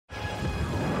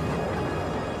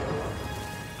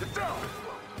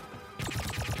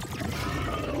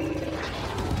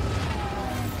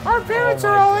Our parents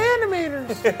are all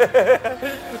animators.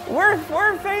 We're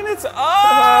famous.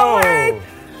 Oh, wait.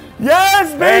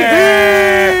 Yes,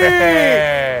 baby!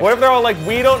 What if they're all like,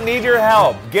 we don't need your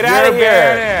help. Get out of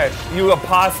here. You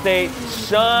apostate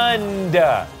shunned.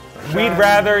 We'd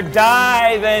rather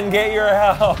die than get your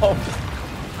help.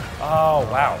 Oh,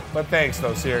 wow. But thanks,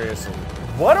 though, seriously.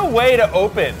 What a way to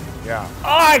open. Yeah.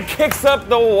 Oh, it kicks up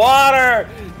the water.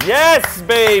 Yes,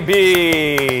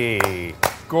 baby.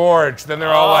 Gorge. Then they're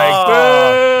all like,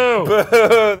 boo!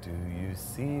 Boo. Do you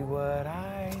see what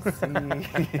I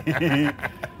see?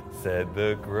 Said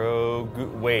the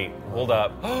Grogu. Wait, hold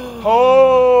up.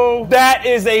 Oh! That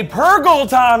is a Purgle,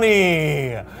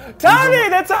 Tommy! Tommy,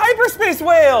 that's a hyperspace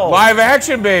whale! Live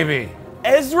action, baby.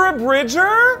 Ezra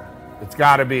Bridger? It's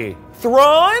gotta be.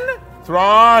 Thrawn?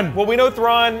 Thrawn! Well, we know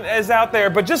Thrawn is out there,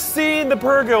 but just seeing the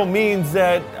Purgle means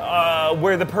that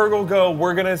where the Purgle go,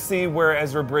 we're gonna see where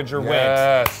Ezra Bridger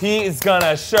went. He is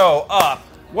gonna show up.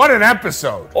 What an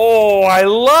episode. Oh, I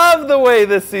love the way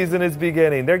this season is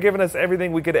beginning. They're giving us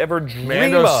everything we could ever dream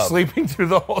Mando's of. sleeping through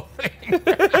the whole thing.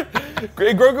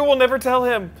 Grogu will never tell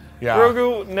him. Yeah.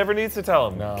 Grogu never needs to tell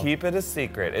him. No. Keep it a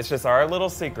secret. It's just our little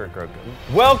secret, Grogu.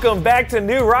 Welcome back to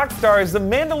New Rockstars. The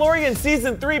Mandalorian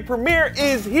Season 3 premiere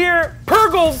is here.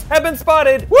 Purgles have been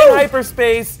spotted in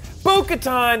hyperspace.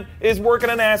 Bo-Katan is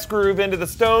working an ass groove into the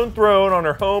stone throne on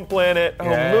her home planet,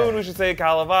 home moon, we should say,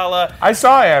 Kalevala. I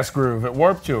saw Ass Groove at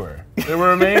Warp Tour. They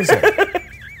were amazing.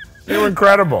 They were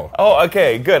incredible. Oh,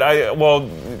 okay, good.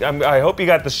 I hope you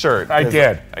got the shirt. I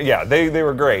did. Yeah, they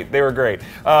were great. They were great.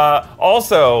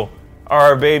 Also,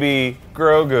 our baby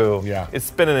Grogu is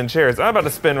spinning in chairs. I'm about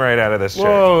to spin right out of this chair.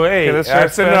 Whoa, hey,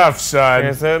 that's enough, son.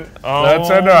 Is it? Oh, that's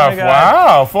enough.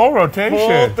 Wow, full rotation.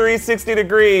 Full 360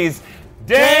 degrees.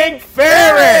 Dank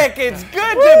Ferrick! It's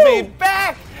good to be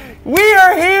back! We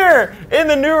are here in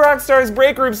the New Rockstars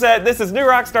Break Room set. This is New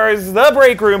Rockstars The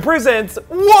Break Room presents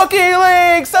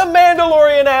Wookieeleaks, a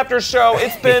Mandalorian after show.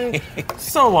 It's been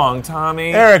so long,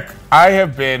 Tommy. Eric, I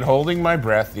have been holding my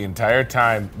breath the entire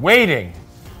time, waiting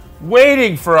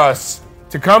for us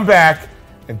to come back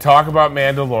and talk about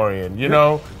Mandalorian. You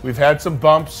know, we've had some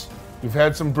bumps, we've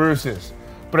had some bruises,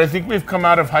 but I think we've come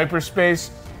out of hyperspace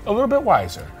a little bit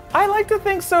wiser. I like to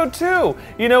think so, too.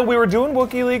 You know, we were doing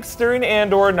Wookieeleaks during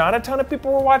Andor. Not a ton of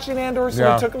people were watching Andor,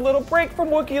 so we took a little break from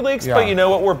Wookieeleaks. But you know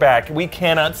what? We're back. We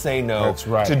cannot say no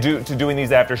to doing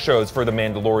these after shows for The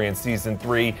Mandalorian Season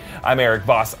 3. I'm Eric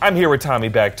Voss. I'm here with Tommy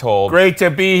Bechtold. Great to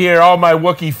be here, all my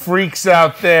Wookiee freaks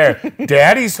out there.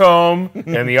 Daddy's home,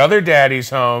 and the other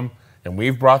daddy's home. And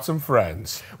we've brought some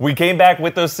friends. We came back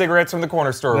with those cigarettes from the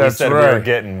corner store we said we were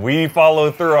getting. We follow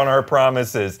through on our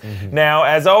promises. Now,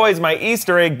 as always, my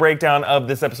Easter egg breakdown of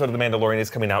this episode of The Mandalorian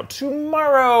is coming out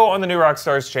tomorrow on the New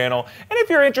Rockstars channel. And if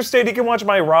you're interested, you can watch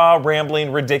my raw,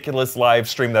 rambling, ridiculous live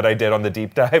stream that I did on the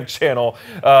Deep Dive channel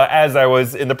as I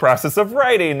was in the process of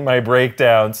writing my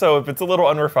breakdown. So if it's a little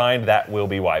unrefined, that will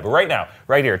be why. But right now,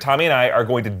 right here, Tommy and I are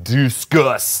going to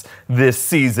discuss this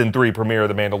Season 3 premiere of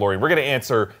The Mandalorian. We're going to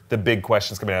answer the big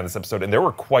questions coming out of this episode, and there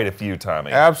were quite a few,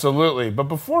 Tommy. Absolutely. But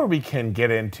before we can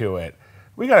get into it,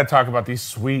 we got to talk about these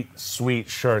sweet, sweet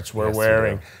shirts we're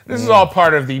wearing. This is all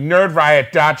part of the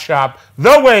NerdRiot.shop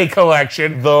The Way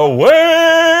collection. The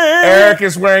Way! Eric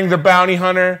is wearing the Bounty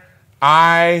Hunter.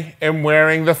 I am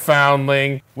wearing the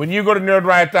Foundling. When you go to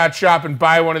NerdRiot.shop and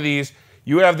buy one of these,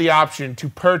 you have the option to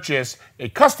purchase a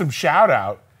custom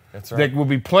shout-out that will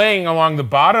be playing along the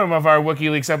bottom of our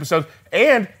Wookieeleaks episodes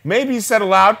and maybe said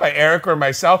aloud by Eric or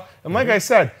myself. And like I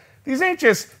said, these ain't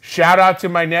just shout out to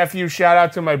my nephew, shout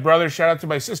out to my brother, shout out to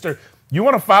my sister. You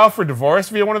want to file for divorce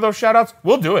via one of those shout outs?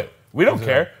 We'll do it. We don't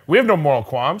care. We have no moral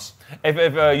qualms. If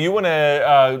you want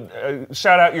to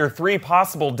shout out your 3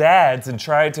 possible dads and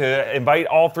try to invite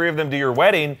all 3 of them to your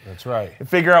wedding, that's right.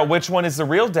 Figure out which one is the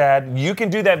real dad, you can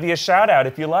do that via shout out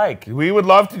if you like. We would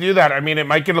love to do that. I mean, it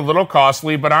might get a little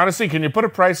costly, but honestly, can you put a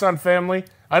price on family?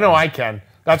 I know I can.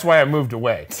 That's why I moved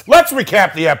away. Let's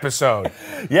recap the episode.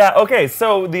 Yeah, okay.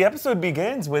 So the episode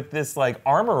begins with this like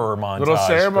armorer montage. Little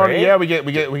ceremony. Right? Yeah, we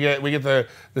get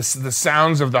the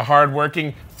sounds of the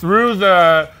hardworking through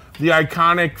the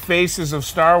iconic Faces of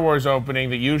Star Wars opening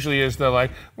that usually is the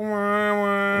like.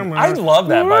 I love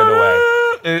that, by the way.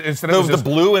 instead of the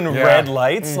blue and red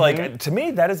lights. Mm-hmm. Like, to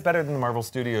me, that is better than the Marvel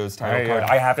Studios title card.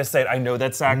 I have to say it. I know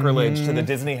that's sacrilege to the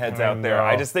Disney heads out there.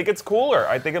 I just think it's cooler.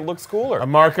 I think it looks cooler. A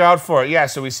mark out for it. Yeah,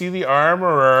 so we see the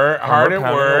armorer hard at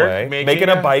work. Making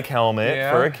a bike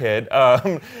helmet for a kid.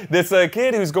 This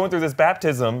kid who's going through this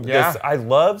baptism. I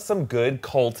love some good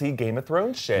culty Game of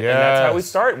Thrones shit. And that's how we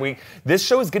start. This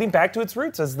show is getting back to its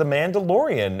roots as The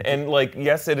Mandalorian. And like,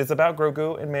 yes, it is about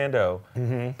Grogu and Mando.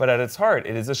 But at its heart,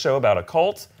 it is a show about a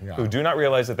cult who do not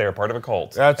realize that they are part of a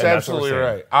cult. That's absolutely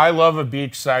right. I love a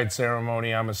beachside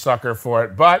ceremony. I'm a sucker for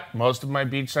it. But most of my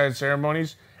beachside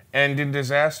ceremonies end in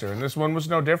disaster, and this one was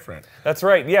no different. That's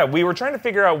right. Yeah, we were trying to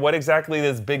figure out what exactly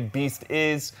this big beast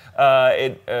is.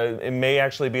 It may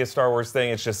actually be a Star Wars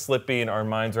thing. It's just slipping in our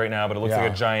minds right now, but it looks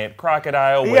like a giant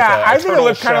crocodile with I think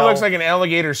it kind of looks like an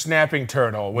alligator snapping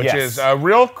turtle, which is a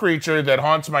real creature that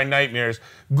haunts my nightmares.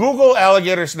 Google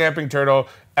alligator snapping turtle.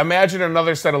 Imagine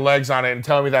another set of legs on it and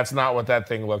tell me that's not what that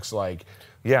thing looks like.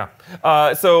 Yeah.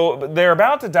 So they're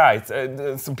about to die.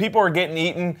 Some people are getting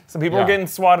eaten. Some people are getting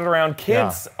swatted around.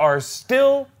 Kids are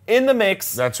still in the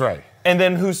mix. That's right. And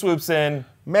then who swoops in?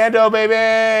 Mando baby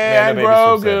and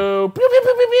Grogu. Pew, pew,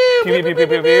 pew, pew, pew, pew, pew, pew,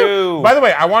 pew, pew. By the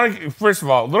way, I want to, first of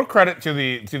all, a little credit to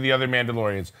the other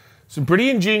Mandalorians. Some pretty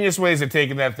ingenious ways of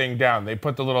taking that thing down. They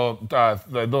put the little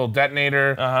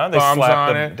detonator they bombs slapped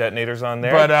on the it. detonators on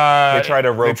there. But they tried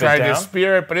to rope it down. They tried to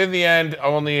spear it, but in the end,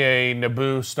 only a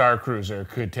Naboo Star Cruiser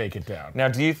could take it down. Now,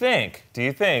 do you think,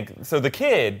 so the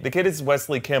kid is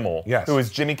Wesley Kimmel, who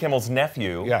is Jimmy Kimmel's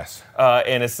nephew,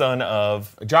 and a son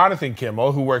of Jonathan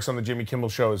Kimmel, who works on the Jimmy Kimmel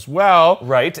Show as well.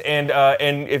 Right, and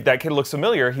if that kid looks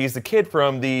familiar, he's the kid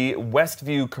from the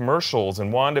Westview commercials in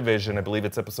WandaVision. I believe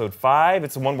it's episode 5.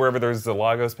 It's the one wherever there's the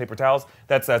Lagos paper towels.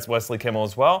 That's Wesley Kimmel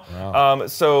as well. Wow.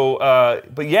 So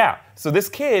this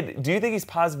kid, do you think he's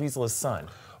Paz Vizsla's son?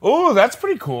 Oh, that's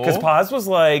pretty cool. Because Paz was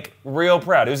like real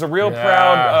proud. He was a real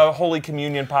proud Holy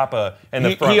Communion Papa in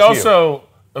the front. He also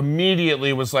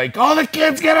immediately was like, "Oh, the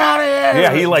kids, get out of here!"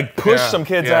 Yeah, he like pushed some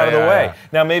kids out of the way.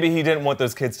 Now maybe he didn't want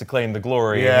those kids to claim the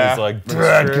glory, and he's like,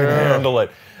 "Dad can handle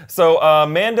it." So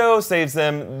Mando saves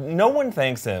them. No one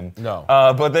thanks him. No.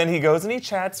 But then he goes and he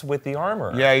chats with the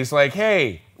armorer. Yeah, he's like,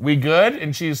 "Hey, we good?"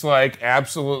 And she's like,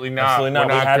 "Absolutely not. Absolutely not.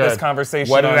 We're not we had good. This conversation.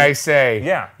 What did I say?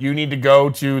 Yeah. You need to go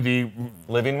to the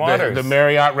Living Waters, the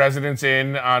Marriott Residence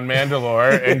Inn on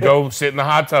Mandalore, and go sit in the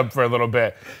hot tub for a little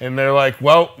bit." And they're like,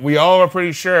 "Well, we all are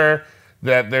pretty sure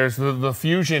that there's the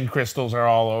fusion crystals are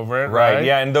all over it, right?"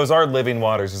 Yeah, and those are living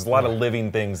waters. There's a lot of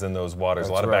living things in those waters,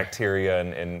 a lot of bacteria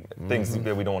and things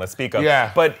that we don't want to speak of.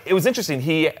 Yeah. But it was interesting.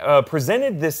 He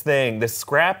presented this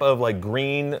scrap of like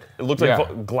green, it looked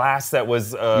like glass that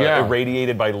was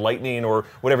irradiated by lightning or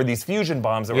whatever, these fusion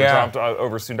bombs that were dropped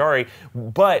over Sundari,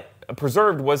 but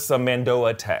preserved was some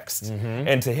Mandoa text.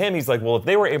 And to him, he's like, well, if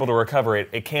they were able to recover it,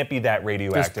 it can't be that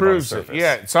radioactive on the surface.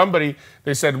 Yeah, somebody,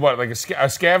 they said, what, like a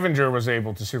scavenger was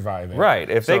able to survive it. Right,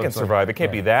 if they can survive, it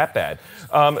can't be that bad.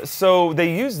 So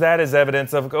they use that as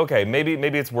evidence of, okay,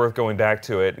 maybe it's worth going back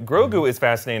to it. Grogu is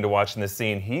fascinating to watch in this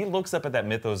scene. He looks up at that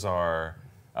Mythosar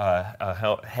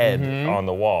head on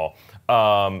the wall.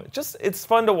 It's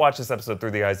fun to watch this episode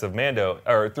through the eyes of Mando,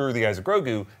 or through the eyes of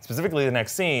Grogu, specifically the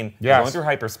next scene, going through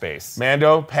hyperspace.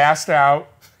 Mando passed out.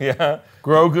 Yeah.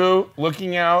 Grogu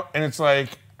looking out, and it's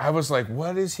like, I was like,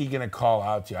 what is he gonna call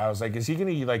out to? I was like, is he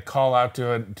gonna like call out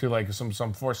to like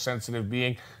some force sensitive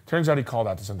being? Turns out he called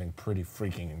out to something pretty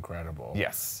freaking incredible.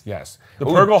 Yes. The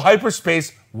Purgle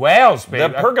hyperspace whales,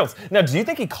 baby. The Purgles. Now, do you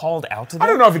think he called out to them? I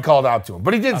don't know if he called out to him,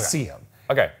 but he did see him.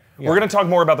 Okay. Yeah. We're going to talk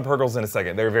more about the Purgles in a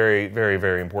second. They're very, very,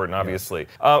 very important, obviously.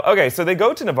 Okay, so they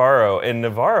go to Navarro, and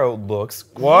Navarro looks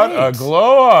great. What a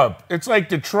glow up. It's like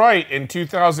Detroit in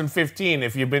 2015,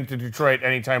 if you've been to Detroit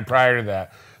anytime prior to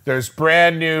that. There's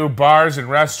brand new bars and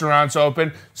restaurants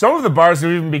open. Some of the bars have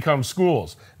even become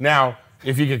schools. Now,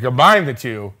 if you could combine the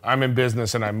two, I'm in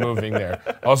business and I'm moving there.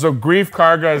 Also, Grief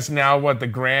Karga is now, the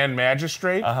Grand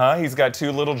Magistrate? He's got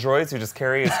 2 little droids who just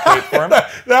carry his cape for him.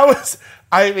 That's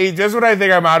what I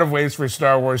think I'm out of ways for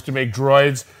Star Wars, to make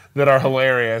droids that are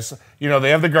hilarious. You know,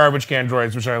 they have the garbage can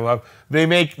droids, which I love.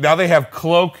 Now they have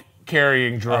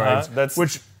cloak-carrying droids,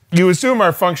 which you assume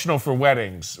are functional for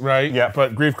weddings, right? Yeah.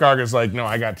 But Grief Karga's like, no,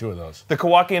 I got 2 of those. The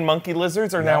Kowakian monkey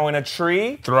lizards are now in a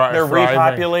tree. They're thriving.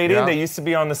 repopulating. Yeah. They used to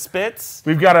be on the spits.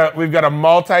 We've got a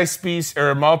multi-species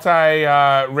or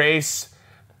multi-race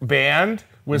band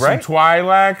with some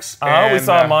Twi'leks. We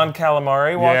saw Mon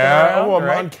Calamari walking around.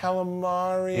 Mon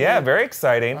Calamari. Yeah, very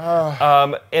exciting.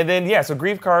 And then, so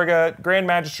Grief Karga, Grand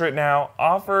Magistrate now,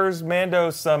 offers Mando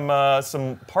some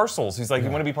parcels. He's like, you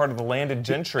want to be part of the landed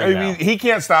gentry now. I mean, he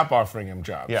can't stop offering him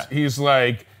jobs. Yeah. He's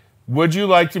like, would you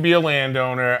like to be a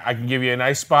landowner? I can give you a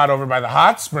nice spot over by the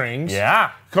hot springs.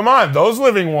 Yeah. Come on, those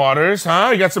living waters, huh?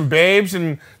 You got some babes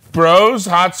and bros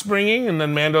hot springing, and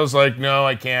then Mando's like, no,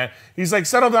 I can't. He's like,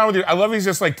 settle down with your... I love he's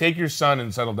just like, take your son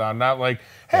and settle down, not like,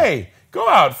 hey, go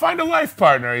out, find a life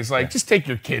partner. He's like, just take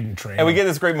your kid and train him. And we get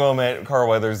this great moment. Carl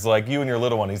Weathers like, you and your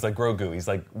little one. He's like, Grogu. He's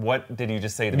like, what did you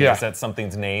just say to me? Is that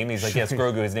something's name? He's like, yes,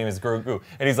 Grogu. His name is Grogu.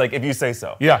 And he's like, if you say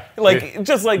so. Yeah. Like,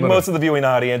 just like most of the viewing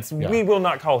audience, we will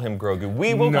not call him Grogu.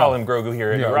 We will call him Grogu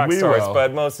here at Rockstars,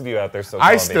 but most of you out there still call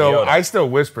him Baby Yoda. I still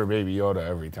whisper Baby Yoda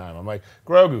every time. I'm like,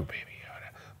 Grogu, Baby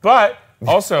Yoda. But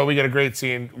also, we get a great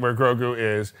scene where Grogu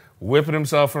is whipping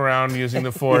himself around using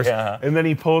the Force, and then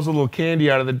he pulls a little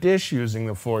candy out of the dish using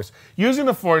the Force. Using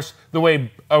the Force the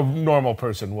way a normal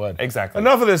person would. Exactly.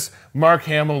 Enough of this Mark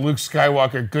Hamill, Luke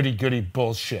Skywalker, goody-goody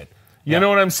bullshit. You know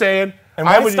what I'm saying? And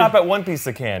why stop at one piece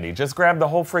of candy? Just grab the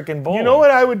whole freaking bowl. You know what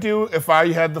I would do if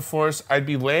I had the Force? I'd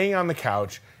be laying on the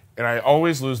couch, and I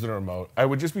always lose the remote. I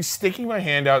would just be sticking my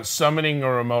hand out, summoning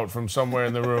a remote from somewhere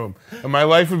in the room, and my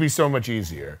life would be so much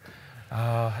easier.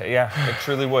 Yeah, it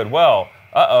truly would. Well,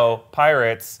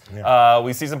 pirates.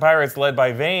 We see some pirates led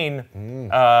by Vane,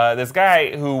 this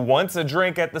guy who wants a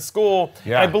drink at the school.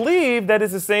 Yeah. I believe that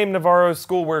is the same Navarro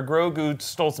school where Grogu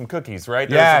stole some cookies, right?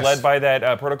 Yes. Led by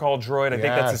that protocol droid. I think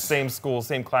that's the same school,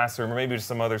 same classroom, or maybe just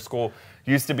some other school.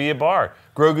 Used to be a bar.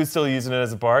 Grogu's still using it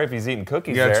as a bar if he's eating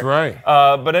cookies there. That's right.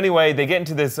 But anyway, they get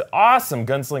into this awesome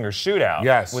gunslinger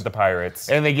shootout with the pirates.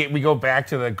 And we go back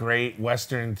to the great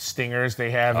Western stingers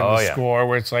they have in the score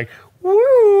where it's like, woo!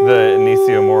 The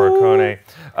Ennio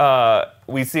Morricone.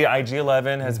 We see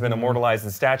IG-11 has been immortalized in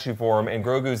statue form, and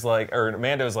Grogu's like, or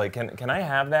Mando's like, can I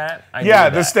have that?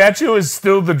 The statue is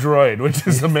still the droid, which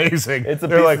is amazing. It's the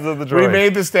pieces of the droid. We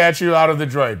made the statue out of the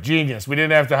droid. Genius. We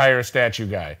didn't have to hire a statue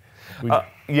guy.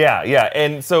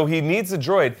 And so he needs a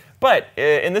droid. But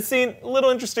in this scene, a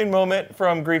little interesting moment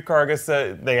from Grief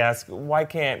Karga. They ask, why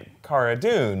can't Cara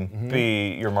Dune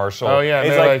be your marshal? Oh, yeah. And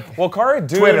he's like, well, Cara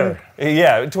Dune... Twitter.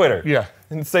 Yeah, Twitter. Yeah.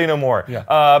 And say no more. Yeah.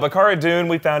 But Cara Dune,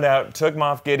 we found out, took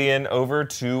Moff Gideon over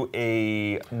to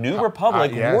a New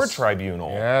Republic war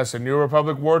tribunal. Yes, a New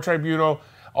Republic war tribunal.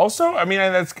 Also, I mean,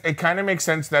 it kind of makes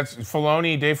sense. Dave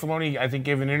Filoni, I think,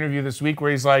 gave an interview this week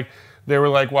where they were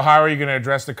like, well, how are you going to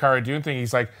address the Cara Dune thing?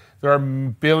 He's like, there are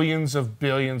billions of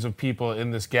people in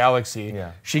this galaxy.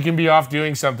 Yeah. She can be off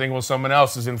doing something while someone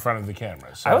else is in front of the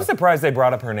camera. So. I was surprised they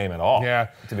brought up her name at all. Yeah.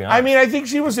 To be honest. I mean, I think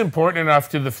she was important enough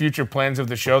to the future plans of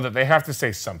the show that they have to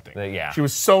say something. She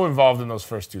was so involved in those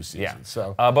first two seasons. Yeah.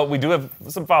 So. But we do have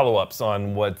some follow-ups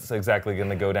on what's exactly going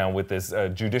to go down with this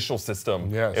judicial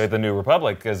system at the New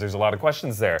Republic, because there's a lot of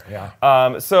questions there.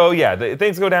 Yeah.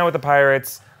 Things go down with the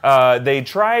pirates. They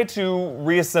try to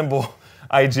reassemble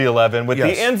IG-11 with the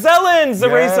Anzellans, the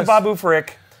race of Babu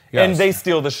Frick, and they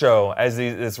steal the show, as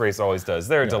this race always does.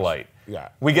 They're a delight. Yeah.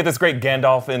 We get this great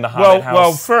Gandalf in the Hobbit house.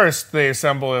 Well, first they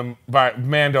assemble him, but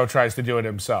Mando tries to do it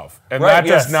himself, and that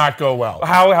does not go well.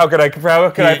 How could I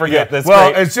forget this?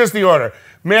 Well, it's just the order.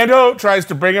 Mando tries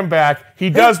to bring him back. He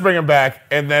does bring him back,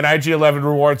 and then IG-11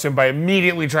 rewards him by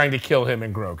immediately trying to kill him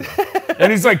and Grogu.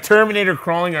 And he's like Terminator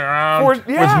crawling around with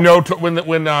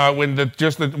when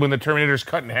the Terminator's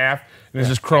cut in half and he's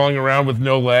just crawling around with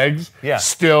no legs. Yeah.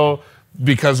 Still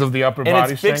because of the upper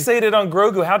body strength. And it's fixated on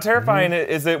Grogu. How terrifying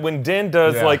is it when Din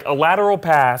does like a lateral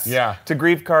pass to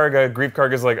Grief Karga? Grief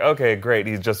Karga's like, okay, great.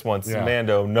 He just wants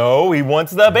Mando. No, he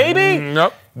wants the baby.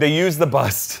 Nope. They use the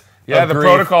bust. Yeah, the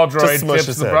protocol droid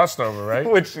tips the bust over, right?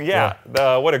 Which,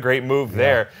 what a great move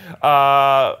there.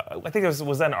 I think it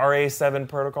was that an RA-7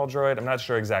 protocol droid. I'm not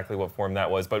sure exactly what form that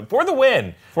was, but for the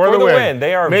win. For the win.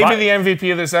 They are maybe the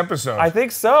MVP of this episode. I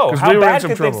think so. How bad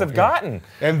could things have gotten?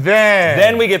 And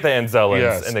then we get the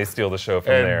Anzellans, and they steal the show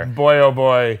from there. Boy, oh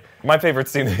boy. My favorite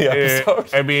scene of the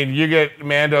episode. I mean, you get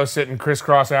Mando sitting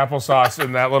crisscross applesauce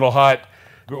in that little hut.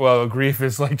 Well, Grief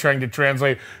is like trying to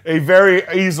translate a very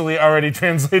easily already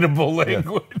translatable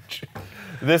language.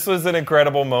 This was an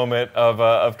incredible moment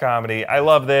of comedy. I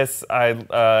love this.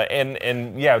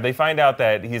 They find out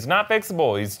that he's not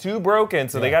fixable. He's too broken,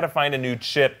 so they got to find a new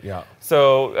chip. Yeah.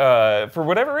 So for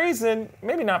whatever reason,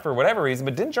 maybe not for whatever reason,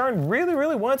 but Din Djarin really,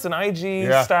 really wants an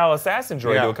IG-style assassin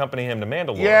droid to accompany him to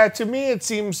Mandalore. Yeah, to me it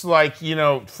seems like,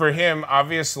 for him,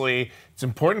 obviously, it's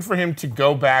important for him to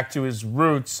go back to his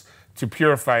roots to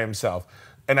purify himself.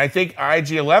 And I think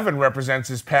IG-11 represents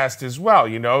his past as well.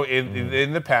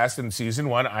 In the past, in season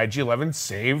 1, IG-11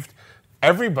 saved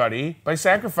everybody by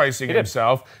sacrificing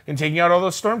himself and taking out all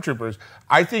those stormtroopers.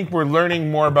 I think we're learning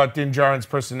more about Din Djarin's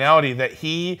personality, that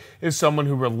he is someone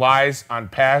who relies on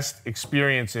past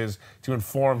experiences to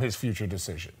inform his future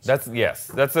decisions. That's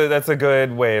a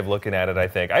good way of looking at it, I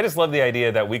think. I just love the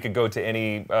idea that we could go to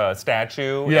any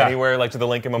statue anywhere, like to the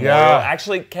Lincoln Memorial.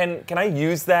 Actually, can I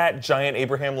use that giant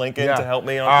Abraham Lincoln to help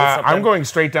me on something? I'm going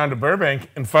straight down to Burbank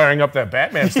and firing up that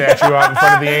Batman statue out in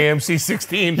front of the AMC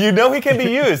 16. You know he can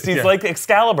be used. He's like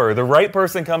Excalibur. The right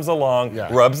person comes along,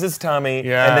 rubs his tummy,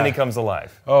 and then he comes alive.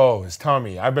 Oh, his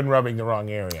tummy. I've been rubbing the wrong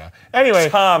area. Anyway,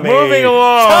 Tommy. Moving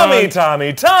along. Tommy.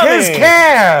 His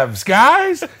calves,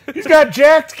 guys. He's got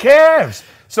jacked calves.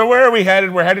 So where are we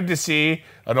headed? We're headed to see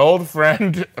an old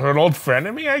friend, or an old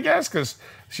frenemy, I guess, because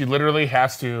she literally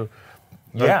has to...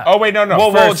 Yeah. Oh, wait, no.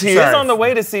 Well, he is on the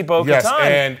way to see Bo-Katan. Yes,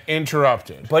 and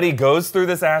interrupted. But he goes through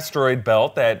this asteroid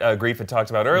belt that Grief had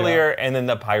talked about earlier, and then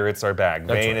the pirates are back.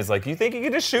 Vane is like, you think you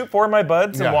could just shoot for my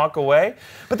buds and walk away?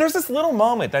 But there's this little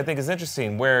moment that I think is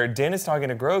interesting where Din is talking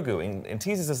to Grogu and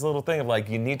teases this little thing of like,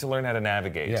 you need to learn how to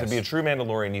navigate. To be a true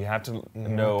Mandalorian, you have to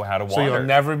know how to wander. So you'll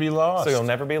never be lost.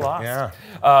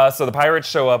 Yeah. So the pirates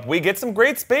show up. We get some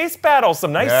great space battles,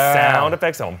 some nice sound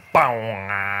effects. And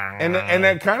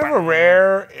that kind of a rare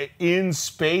in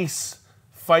space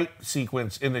fight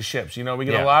sequence in the ships. You know, we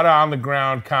get a lot of on the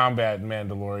ground combat in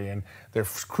Mandalorian. They're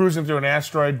cruising through an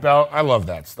asteroid belt. I love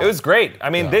that stuff. It was great. I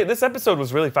mean, this episode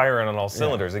was really firing on all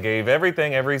cylinders. It gave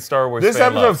everything every Star Wars. This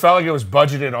fan episode loved. felt like it was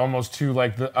budgeted almost to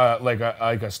like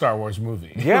a Star Wars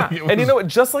movie. Yeah, and you know what?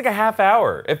 Just like a half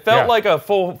hour. It felt like a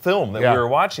full film that we were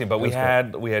watching. But we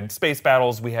had space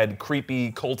battles. We had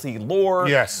creepy, culty lore.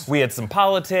 Yes. We had some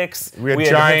politics. We had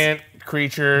giant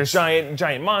creatures,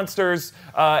 giant monsters,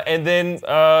 and then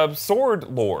sword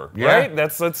lore. Right?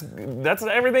 That's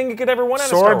everything you could ever want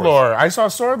out of Star Wars. Sword lore. I saw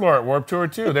sword lore at Warped Tour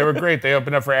too. They were great. They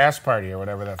opened up for Ass Party or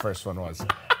whatever that first one was.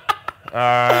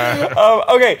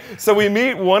 Okay, so we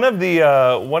meet one of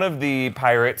the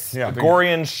pirates,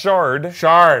 Gorian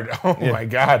Shard. Oh my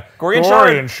God,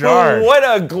 Gorian Shard. What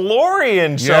a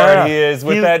Glorian Shard he is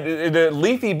with that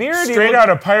leafy beard. Straight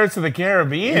out of Pirates of the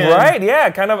Caribbean. Right?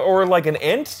 Yeah, kind of, or like an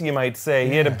Ent, you might say.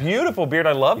 He had a beautiful beard.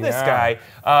 I love this guy.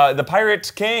 The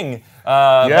Pirate King.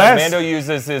 But Mando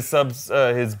uses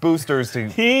his boosters to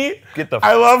get the...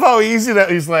 I love how easy that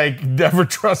he's like, never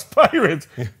trust pirates.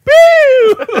 Boo!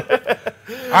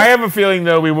 I have a feeling,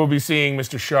 though, we will be seeing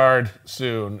Mr. Shard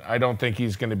soon. I don't think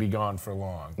he's going to be gone for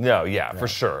long. No, for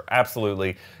sure.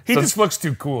 Absolutely. He just looks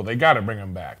too cool. They got to bring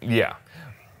him back. Yeah.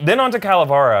 Then on to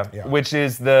Calavera, which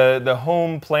is the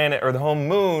home planet, or the home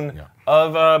moon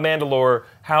of Mandalore,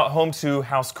 home to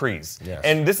House Kryze. Yes.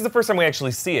 And this is the first time we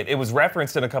actually see it. It was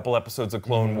referenced in a couple episodes of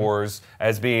Clone Wars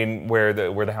as being where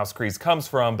the House Kryze comes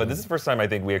from, but this is the first time I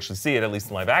think we actually see it, at least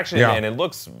in live action, and it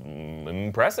looks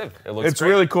impressive. It's great.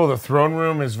 Really cool. The throne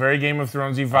room is very Game of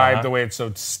Thronesy vibe, the way it's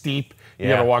so steep. You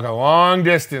gotta walk a long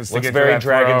distance to get to that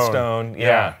Dragonstone.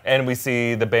 Yeah. And we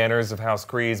see the banners of House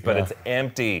Kryze, but it's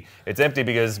empty. It's empty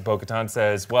because Bo-Katan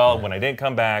says, well, when I didn't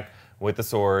come back with the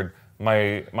sword,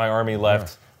 my army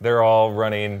left. They're all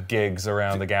running gigs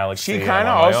around the galaxy. She kind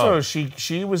of also,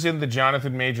 she was in the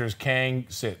Jonathan Majors Kang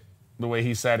sit, the way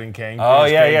he sat in Kang. Oh,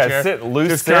 yeah. Sit loose.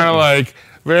 Just kind of like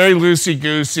very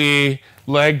loosey-goosey,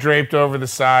 leg draped over the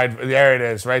side. There it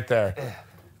is, right there.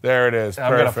 There it is.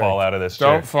 I'm going to fall out of this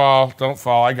chair. Don't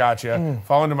fall. I got you.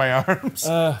 Fall into my arms.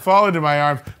 Fall into my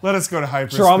arms. Let us go to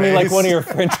hyperspace. Draw me like one of your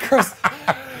French girls.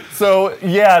 So,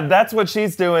 yeah, that's what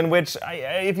she's doing, which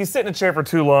if you sit in a chair for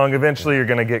too long, eventually you're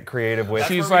going to get creative with.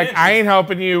 She's like, I ain't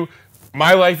helping you.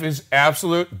 My life is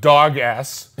absolute dog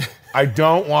ass. I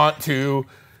don't want to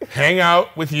hang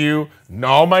out with you.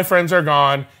 All my friends are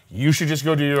gone. You should just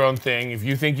go do your own thing. If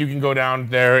you think you can go down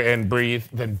there and breathe,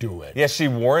 then do it. Yeah, she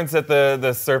warns that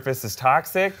the surface is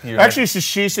toxic. Actually,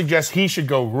 she suggests he should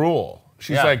go rule.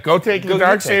 She's like, go take the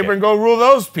Darksaber and go rule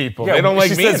those people. They don't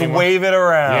like me anymore. She says, wave it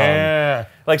around. Yeah.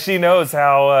 Like, she knows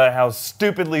how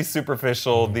stupidly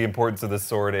superficial the importance of the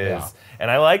sword is. Yeah. And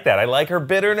I like that. I like her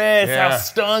bitterness, how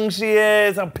stung she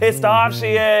is, how pissed off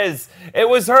she is. It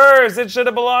was hers. It should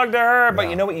have belonged to her. But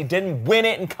you know what? You didn't win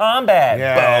it in combat,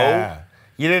 Bo.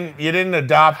 You didn't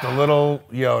adopt a little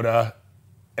Yoda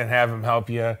and have him help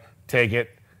you take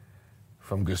it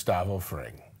from Gustavo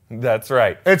Fring. That's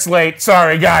right. It's late.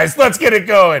 Sorry, guys. Let's get it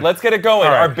going. Let's get it going.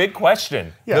 Right. Our big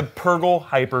question. The Purgle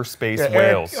Hyperspace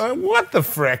Whales. What the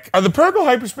frick? Are the Purgle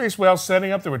Hyperspace Whales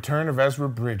setting up the return of Ezra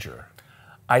Bridger?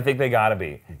 I think they gotta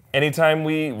be. Anytime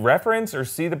we reference or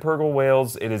see the Purgle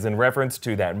Whales, it is in reference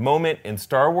to that moment in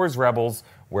Star Wars Rebels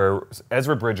where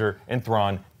Ezra Bridger and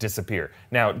Thrawn disappear.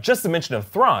 Now, just the mention of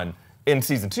Thrawn in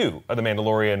season 2 of The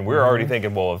Mandalorian, we're already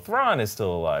thinking, well, if Thrawn is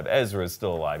still alive, Ezra is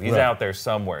still alive. He's out there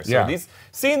somewhere. So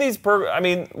seeing these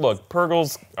look,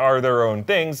 Purgles are their own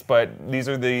things, but these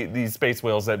are these space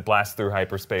whales that blast through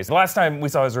hyperspace. The last time we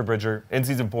saw Ezra Bridger in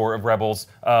season 4 of Rebels,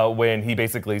 when he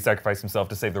basically sacrificed himself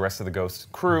to save the rest of the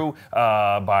Ghost crew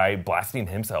by blasting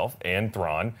himself and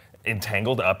Thrawn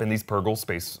entangled up in these Purgle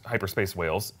hyperspace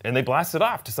whales, and they blasted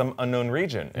off to some unknown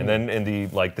region. And then in the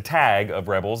tag of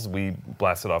Rebels, we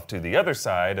blasted off to the other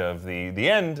side of the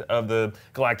end of the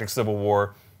Galactic Civil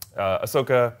War.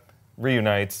 Ahsoka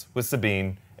reunites with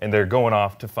Sabine, and they're going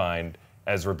off to find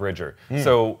Ezra Bridger.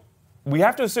 So we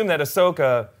have to assume that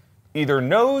Ahsoka either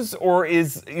knows where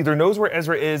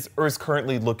Ezra is, or is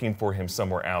currently looking for him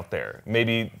somewhere out there.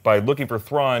 Maybe by looking for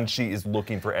Thrawn, she is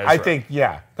looking for Ezra. I think,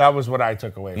 that was what I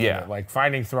took away from it. Like,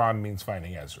 finding Thrawn means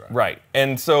finding Ezra. Right.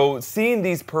 And so seeing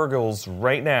these Purgles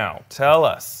right now tell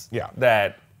us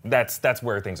that that's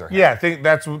where things are headed. Yeah, I think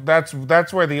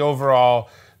that's where the overall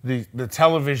the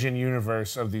television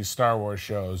universe of these Star Wars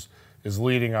shows is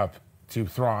leading up to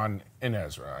Thrawn and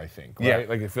Ezra, I think. Right? Yeah.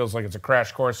 Like, it feels like it's a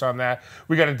crash course on that.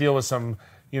 We got to deal with some,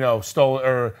 stolen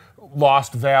or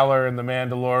lost valor in the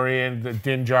Mandalorian. The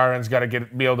Din Djarin's got to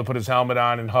be able to put his helmet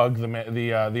on and hug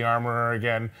the armorer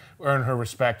again, earn her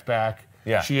respect back.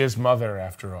 Yeah. She is mother,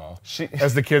 after all,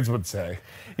 as the kids would say.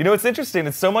 It's interesting.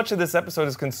 It's so much of this episode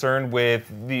is concerned with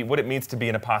what it means to be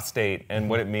an apostate and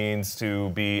what it means to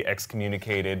be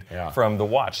excommunicated from the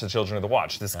Watch, the Children of the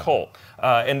Watch, this cult.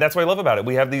 And that's what I love about it.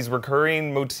 We have these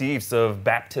recurring motifs of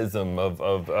baptism,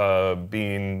 of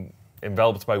being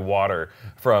enveloped by water,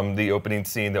 from the opening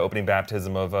scene, the opening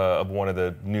baptism of one of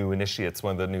the new initiates,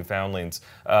 one of the new foundlings,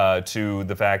 to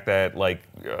the fact that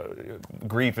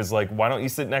Grief is like, why don't you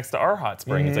sit next to our hot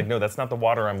spring? It's like, no, that's not the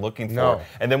water I'm looking for. No.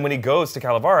 And then when he goes to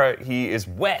Calavera, he is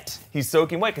wet. He's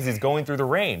soaking wet because he's going through the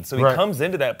rain. So he comes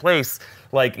into that place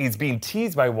like he's being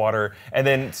teased by water. And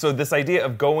then, so this idea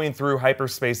of going through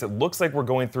hyperspace, it looks like we're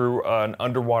going through an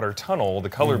underwater tunnel, the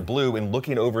color blue, and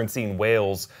looking over and seeing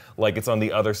whales like it's on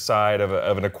the other side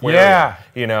of an aquarium.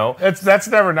 Yeah. That's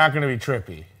never not going to be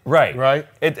trippy. Right.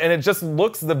 And it just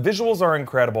looks, the visuals are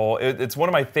incredible. It's one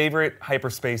of my favorite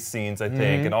hyperspace scenes, I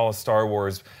think, in all of Star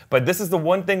Wars. But this is the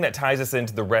one thing that ties us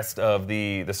into the rest of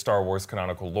the Star Wars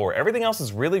canonical lore. Everything else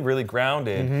is really, really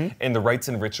grounded in the rites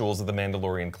and rituals of the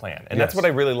Mandalorian clan. And that's what I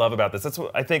really love about this. That's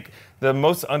what I think the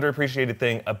most underappreciated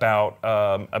thing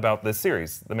about this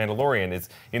series, The Mandalorian, is,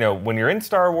 when you're in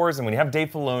Star Wars and when you have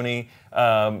Dave Filoni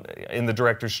in the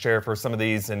director's chair for some of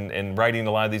these and writing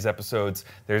a lot of these episodes,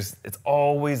 it's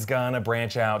always gonna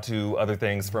branch out to other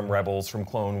things, from Rebels, from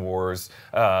Clone Wars,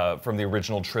 from the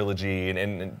original trilogy,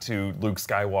 and to Luke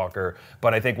Skywalker.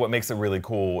 But I think what makes it really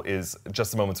cool is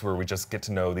just the moments where we just get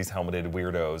to know these helmeted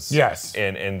weirdos. Yes.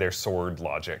 And their sword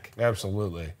logic.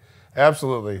 Absolutely.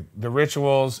 The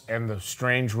rituals and the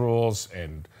strange rules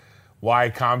and why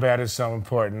combat is so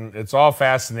important. It's all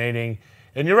fascinating.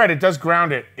 And you're right, it does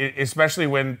ground it, especially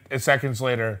when seconds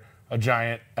later a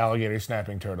giant alligator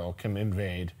snapping turtle can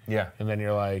invade. Yeah. And then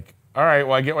you're like, all right,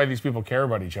 well, I get why these people care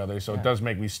about each other, so it does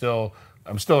make me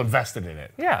I'm still invested in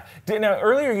it. Yeah. Now,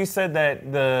 earlier you said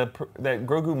that that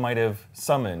Grogu might have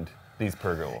summoned these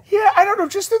Purgle. Yeah, I don't know.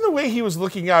 Just in the way he was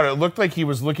looking out, it looked like he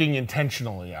was looking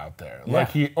intentionally out there.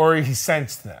 Like he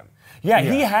sensed them. Yeah,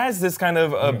 he has this kind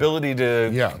of ability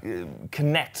to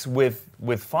connect with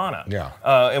fauna. Yeah.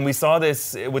 And we saw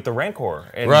this with the Rancor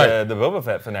in the Boba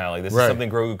Fett finale. This is something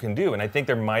Grogu can do. And I think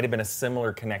there might have been a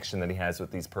similar connection that he has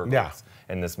with these Purgles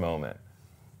in this moment.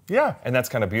 Yeah. And that's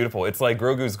kind of beautiful. It's like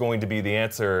Grogu's going to be the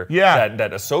answer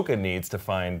that Ahsoka needs to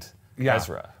find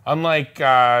Ezra. Unlike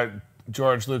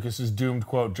George Lucas's doomed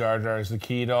quote, Jar Jar is the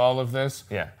key to all of this.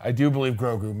 Yeah. I do believe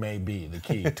Grogu may be the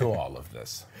key to all of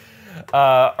this.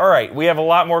 All right, we have a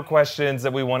lot more questions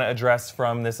that we want to address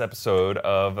from this episode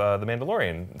of The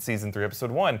Mandalorian, Season 3,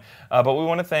 Episode 1. But we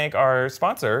want to thank our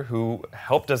sponsor who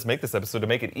helped us make this episode to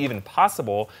make it even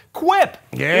possible, Quip!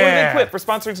 Yeah! We want to thank Quip for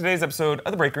sponsoring today's episode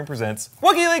of The Break Room Presents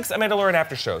Wookieeleaks, a Mandalorian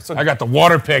After Show. So I got the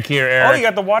water pick here, Eric. Oh, you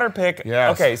got the water pick?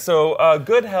 Yes. Okay, so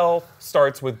good health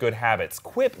starts with good habits.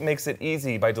 Quip makes it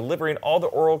easy by delivering all the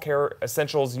oral care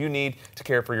essentials you need to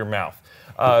care for your mouth.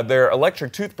 Their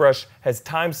electric toothbrush has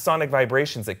timed sonic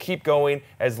vibrations that keep going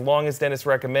as long as dentists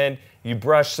recommend. You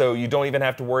brush so you don't even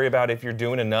have to worry about if you're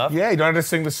doing enough. Yeah, you don't have to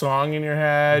sing the song in your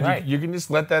head. Right. You can just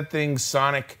let that thing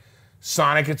sonic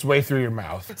its way through your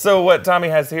mouth. So what Tommy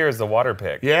has here is the water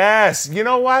pick. Yes. You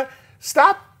know what?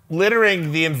 Stop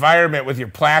littering the environment with your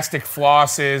plastic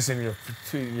flosses and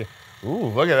your ooh,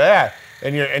 look at that.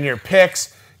 And your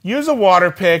picks. Use a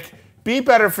water pick. Be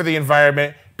better for the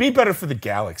environment. Be better for the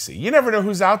galaxy. You never know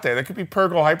who's out there. There could be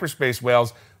Purgle hyperspace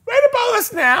whales right about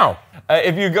us now.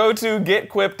 If you go to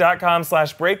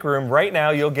getquip.com/breakroom right now,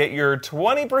 you'll get your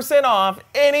 20% off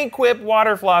any Quip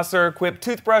water flosser, Quip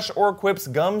toothbrush, or Quip's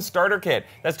gum starter kit.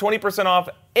 That's 20% off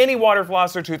any water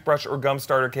flosser, toothbrush, or gum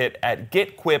starter kit at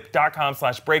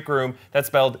getquip.com/breakroom. That's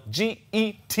spelled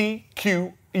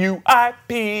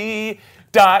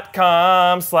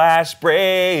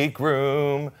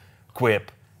GETQUIP.com/breakroom.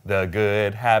 Quip, the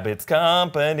good habits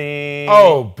company.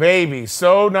 Oh, baby,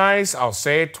 so nice. I'll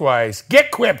say it twice.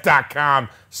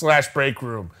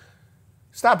 GetQuip.com/breakroom.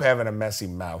 Stop having a messy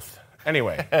mouth.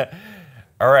 Anyway.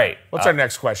 All right. What's our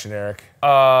next question, Eric?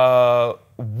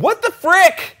 What the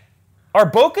frick are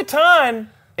Bo-Katan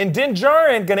and Din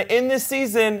Djarin going to end this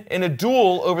season in a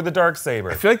duel over the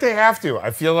Darksaber? I feel like they have to.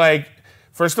 I feel like,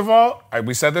 first of all,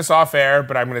 we said this off air,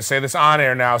 but I'm going to say this on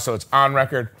air now, so it's on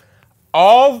record.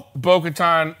 All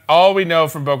we know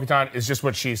from Bo-Katan is just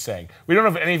what she's saying. We don't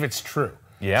know if any of it's true.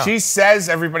 Yeah. She says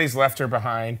everybody's left her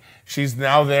behind. She's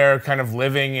now there kind of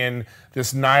living in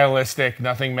this nihilistic,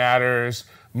 nothing matters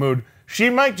mood. She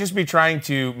might just be trying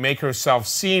to make herself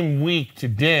seem weak to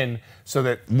Din so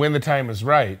that when the time is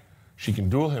right, she can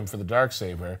duel him for the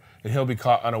Darksaber and he'll be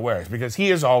caught unawares because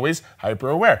he is always hyper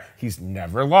aware. He's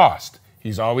never lost.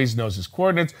 He's always knows his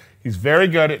coordinates. He's very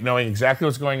good at knowing exactly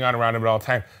what's going on around him at all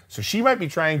times. So she might be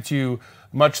trying to,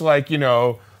 much like, she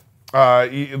might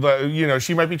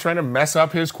be trying to mess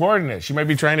up his coordinates. She might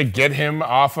be trying to get him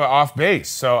off base.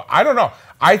 So I don't know.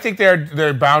 I think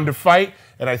they're bound to fight,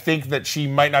 and I think that she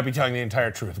might not be telling the entire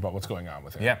truth about what's going on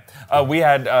with him. Yeah. We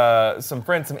had some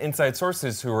friends, some inside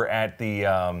sources who were at the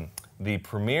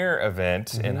premiere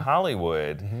event in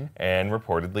Hollywood, and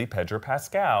reportedly Pedro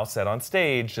Pascal said on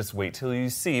stage, just wait till you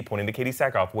see, pointing to Katie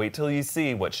Sackhoff, wait till you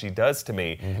see what she does to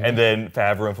me. And then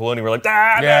Favreau and Filoni were like,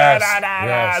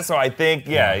 da. So I think,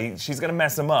 she's going to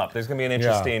mess him up. There's going to be an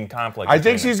interesting conflict. I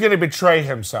think she's going to betray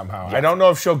him somehow. Yeah. I don't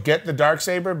know if she'll get the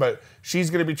Darksaber, but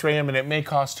she's going to betray him, and it may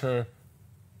cost her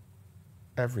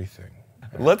everything.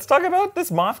 Let's talk about this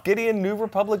Moff Gideon New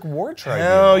Republic War Tribunal.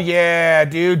 Hell yeah,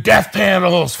 dude. Death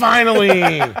panels,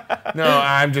 finally. No,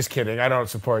 I'm just kidding. I don't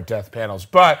support death panels.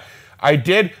 But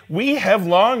we have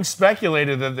long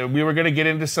speculated that we were going to get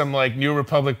into some like New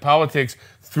Republic politics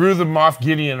through the Moff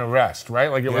Gideon arrest, right?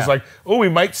 Like it was like, we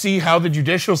might see how the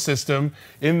judicial system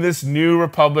in this New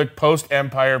Republic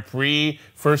post-Empire,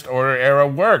 pre-First Order era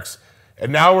works.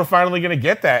 And now we're finally going to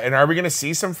get that. And are we going to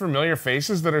see some familiar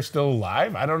faces that are still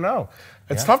alive? I don't know.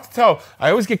 It's tough to tell.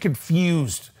 I always get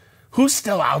confused. Who's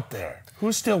still out there?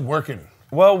 Who's still working?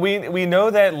 Well, we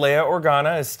know that Leia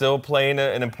Organa is still playing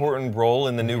an important role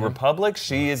in the New Republic.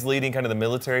 She is leading kind of the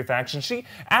military faction.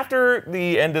 After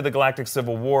the end of the Galactic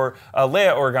Civil War,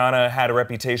 Leia Organa had a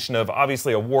reputation of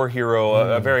obviously a war hero,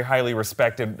 a very highly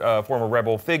respected former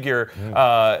rebel figure.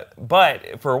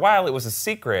 But for a while, it was a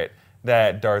secret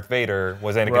that Darth Vader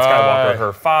was Anakin Skywalker,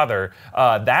 her father.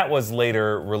 That was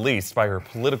later released by her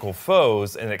political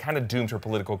foes, and it kind of doomed her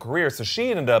political career. So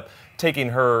she ended up taking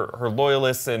her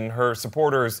loyalists and her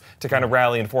supporters to kind of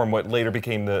rally and form what later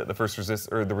became the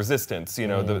resistance.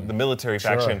 The military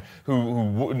faction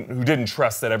who didn't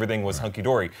trust that everything was hunky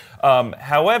dory.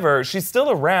 However, she's still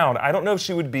around. I don't know if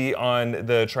she would be on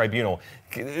the tribunal.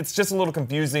 It's just a little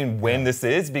confusing when this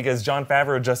is, because Jon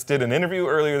Favreau just did an interview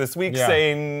earlier this week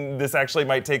saying this actually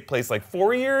might take place like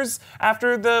 4 years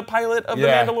after the pilot of The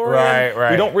Mandalorian.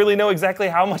 Right. We don't really know exactly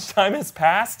how much time has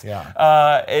passed.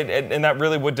 And that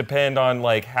really would depend on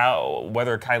like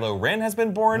whether Kylo Ren has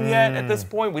been born yet at this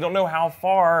point. We don't know how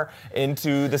far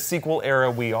into the sequel era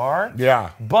we are.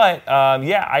 But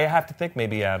I have to think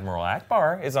maybe Admiral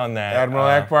Akbar is on that. Admiral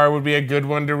Akbar would be a good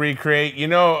one to recreate,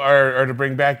 or to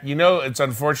bring back. It's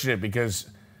unfortunate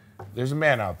because there's a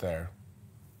man out there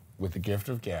with the gift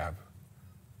of gab,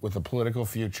 with a political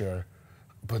future,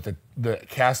 but the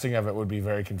casting of it would be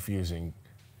very confusing,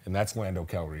 and that's Lando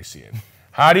Calrissian.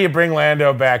 How do you bring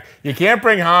Lando back? You can't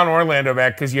bring Han or Lando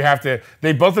back because you have to.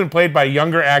 They've both been played by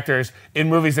younger actors in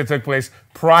movies that took place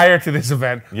prior to this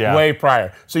event, way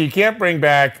prior. So you can't bring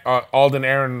back Alden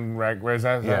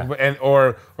Ehrenreich,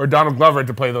 or Donald Glover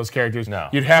to play those characters. No.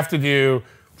 You'd have to do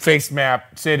face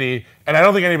map city, and I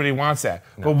don't think anybody wants that.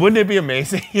 No. But wouldn't it be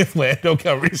amazing if Lando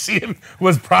Calrissian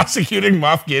was prosecuting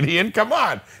Moff Gideon? Come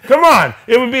on.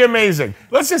 It would be amazing.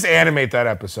 Let's just animate that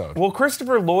episode. Well,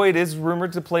 Christopher Lloyd is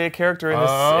rumored to play a character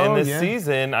in this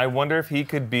season. I wonder if he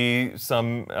could be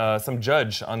some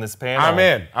judge on this panel. I'm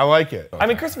in. I like it. I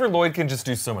mean, Christopher Lloyd can just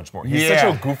do so much more. He's such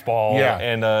a goofball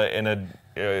and a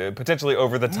potentially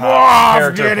over-the-top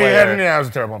character player. That was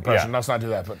a terrible impression. Let's not do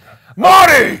that. But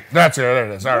Marty! That's it. There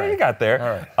it is. All right. You got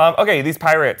there. All right. Okay, these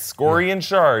pirates, Scorian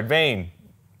Shard, Vane.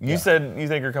 You said you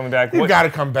think you're coming back. You've got to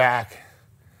come back.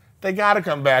 They got to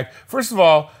come back. First of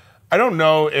all, I don't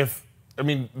know if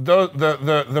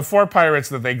the 4 pirates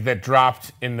that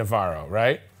dropped in Navarro,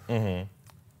 right? Mm-hmm.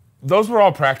 Those were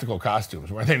all practical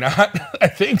costumes, were they not? I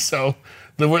think so.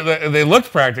 They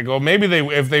looked practical. Maybe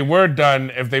if they were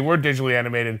digitally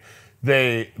animated,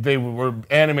 they were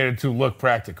animated to look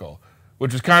practical,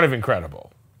 which is kind of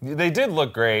incredible. They did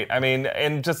look great. I mean,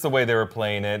 and just the way they were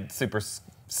playing it, super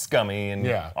scummy and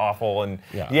awful. And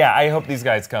I hope these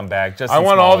guys come back. I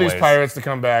want all these pirates to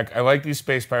come back. I like these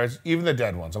space pirates, even the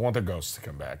dead ones. I want the ghosts to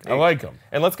come back. I like them.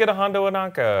 And let's get a Hondo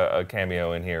Ohnaka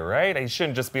cameo in here, right? He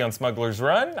shouldn't just be on Smuggler's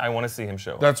Run. I want to see him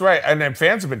show up. That's right. And then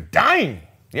fans have been dying.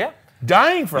 Yeah.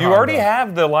 Dying for You already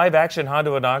have the live-action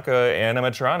Hondo Ohnaka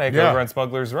animatronic over on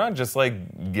Smuggler's Run. Just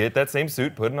get that same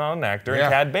suit, put it on an actor,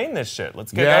 and Cad Bane this shit.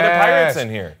 Let's get other pirates in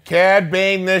here. Cad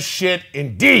Bane this shit,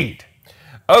 indeed.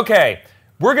 Okay,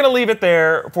 we're going to leave it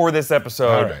there for this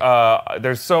episode. Right.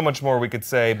 There's so much more we could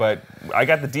say, but I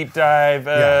got the deep dive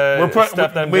stuff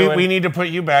that I'm doing. We need to put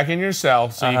you back in your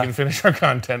cell so you can finish our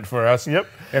content for us. Yep.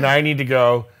 And I need to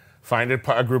go find a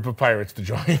group of pirates to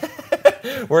join.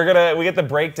 We get the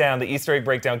breakdown, the Easter egg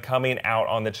breakdown coming out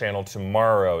on the channel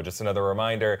tomorrow. Just another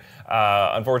reminder.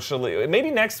 Unfortunately,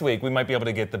 maybe next week we might be able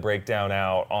to get the breakdown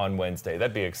out on Wednesday.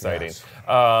 That'd be exciting. Yes.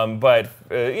 But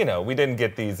we didn't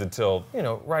get these until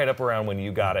right up around when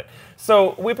you got it.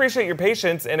 So we appreciate your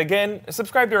patience. And again,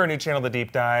 subscribe to our new channel, The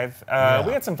Deep Dive.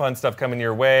 We got some fun stuff coming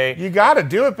your way. You got to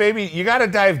do it, baby. You got to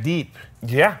dive deep.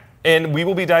 Yeah. And we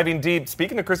will be diving deep.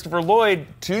 Speaking of Christopher Lloyd,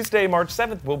 Tuesday, March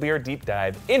 7th will be our deep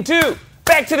dive into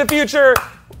Back to the Future.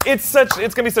 It's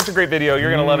gonna be such a great video. You're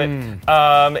gonna love it.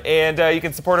 And you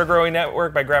can support our growing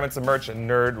network by grabbing some merch at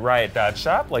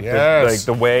nerdriot.shop, like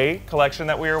the Way collection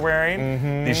that we are wearing.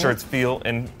 Mm-hmm. These shirts feel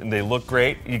and they look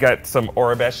great. You got some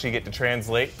Aurebesh you get to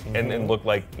translate and look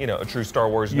like a true Star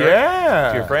Wars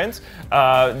nerd to your friends.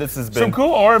 This has been some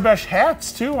cool Aurebesh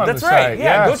hats too on the site. That's right.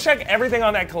 Yeah, go check everything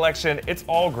on that collection. It's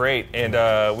all great, and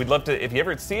we'd love to. If you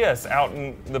ever see us out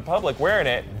in the public wearing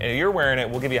it, and you're wearing it,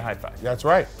 we'll give you a high five. That's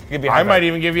right. I might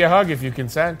even give you a hug if you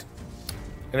consent.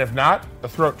 And if not, a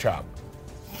throat chop.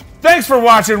 Thanks for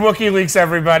watching Wookieeleaks,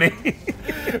 everybody.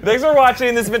 Thanks for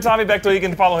watching. This has been Tommy Bechtel. You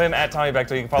can follow him at Tommy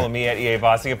Bechtel. You can follow me at EA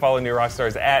Voss. You can follow New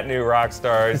Rockstars at New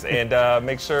Rockstars. And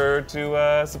make sure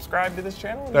to subscribe to this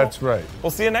channel. That's right.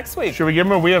 We'll see you next week. Should we give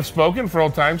him a We Have Spoken for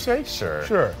old time's sake? Sure.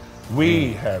 Sure.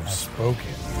 We have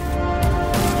spoken.